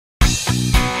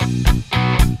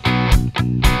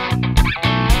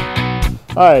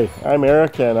Hi, I'm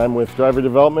Eric and I'm with Driver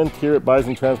Development here at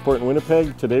Bison Transport in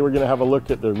Winnipeg. Today we're going to have a look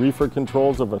at the reefer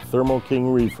controls of a Thermo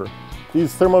King reefer.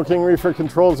 These Thermo King reefer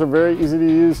controls are very easy to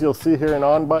use. You'll see here an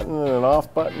on button and an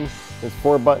off button. There's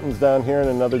 4 buttons down here and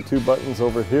another 2 buttons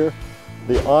over here.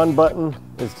 The on button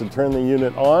is to turn the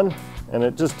unit on, and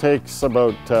it just takes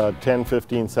about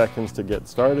 10-15 seconds to get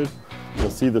started.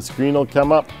 You'll see the screen will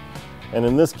come up, and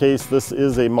in this case this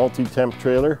is a multi-temp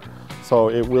trailer, so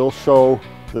it will show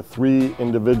the 3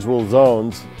 individual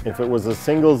zones. If it was a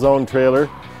single zone trailer,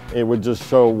 it would just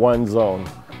show 1 zone.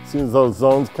 As soon as those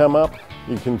zones come up,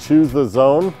 you can choose the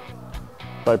zone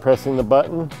by pressing the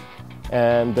button,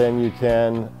 and then you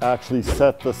can actually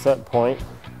set the set point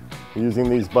using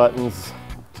these buttons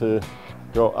to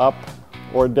go up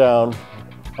or down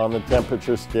on the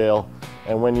temperature scale.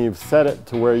 And when you've set it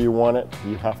to where you want it,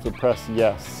 you have to press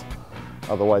yes,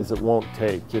 otherwise it won't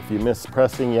take. If you miss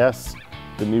pressing yes,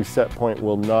 the new set point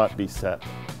will not be set.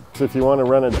 So if you want to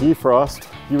run a defrost,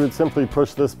 you would simply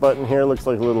push this button here, looks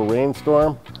like a little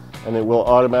rainstorm, and it will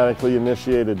automatically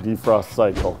initiate a defrost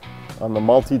cycle. On the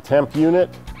multi-temp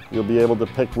unit, you'll be able to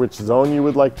pick which zone you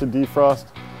would like to defrost.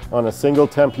 On a single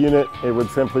temp unit, it would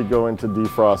simply go into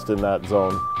defrost in that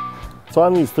zone. So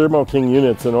on these Thermo King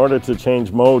units, in order to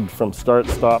change mode from start,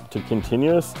 stop to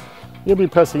continuous, you'll be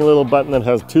pressing a little button that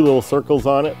has 2 little circles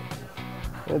on it.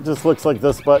 It just looks like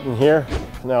this button here.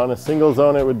 Now in a single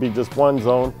zone it would be just 1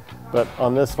 zone, but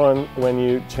on this one, when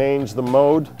you change the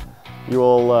mode, you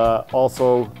will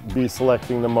also be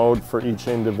selecting the mode for each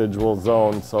individual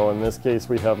zone. So in this case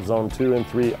we have zone 2 and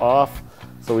 3 off,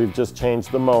 so we've just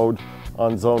changed the mode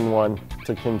on zone 1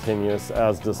 to continuous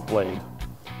as displayed.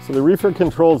 So the reefer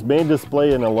controls may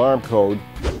display an alarm code,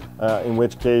 in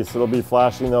which case it'll be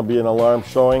flashing, there'll be an alarm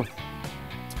showing.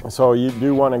 So you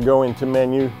do want to go into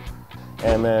menu,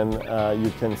 and then you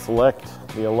can select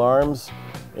the alarms.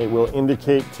 It will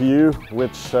indicate to you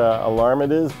which alarm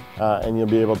it is, and you'll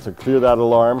be able to clear that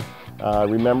alarm.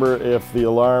 Remember, if the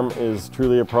alarm is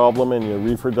truly a problem and your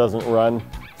reefer doesn't run,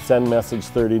 send message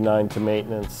 39 to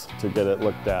maintenance to get it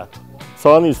looked at.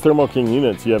 So on these Thermo King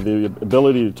units, you have the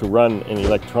ability to run an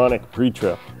electronic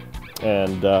pre-trip,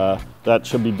 and that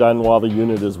should be done while the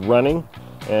unit is running.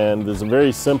 And there's a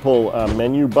very simple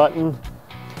menu button,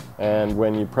 and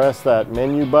when you press that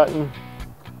menu button,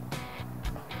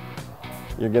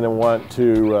 you're going to want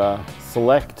to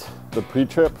select the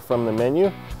pre-trip from the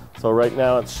menu. So right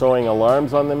now it's showing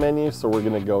alarms on the menu, so we're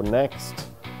going to go next,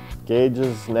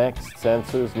 gauges next,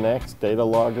 sensors next, data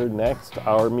logger next,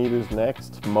 hour meters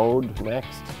next, mode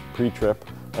next, pre-trip,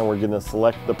 and we're going to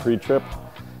select the pre-trip,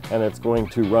 and it's going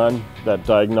to run that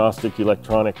diagnostic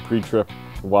electronic pre-trip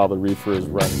while the reefer is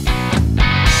running.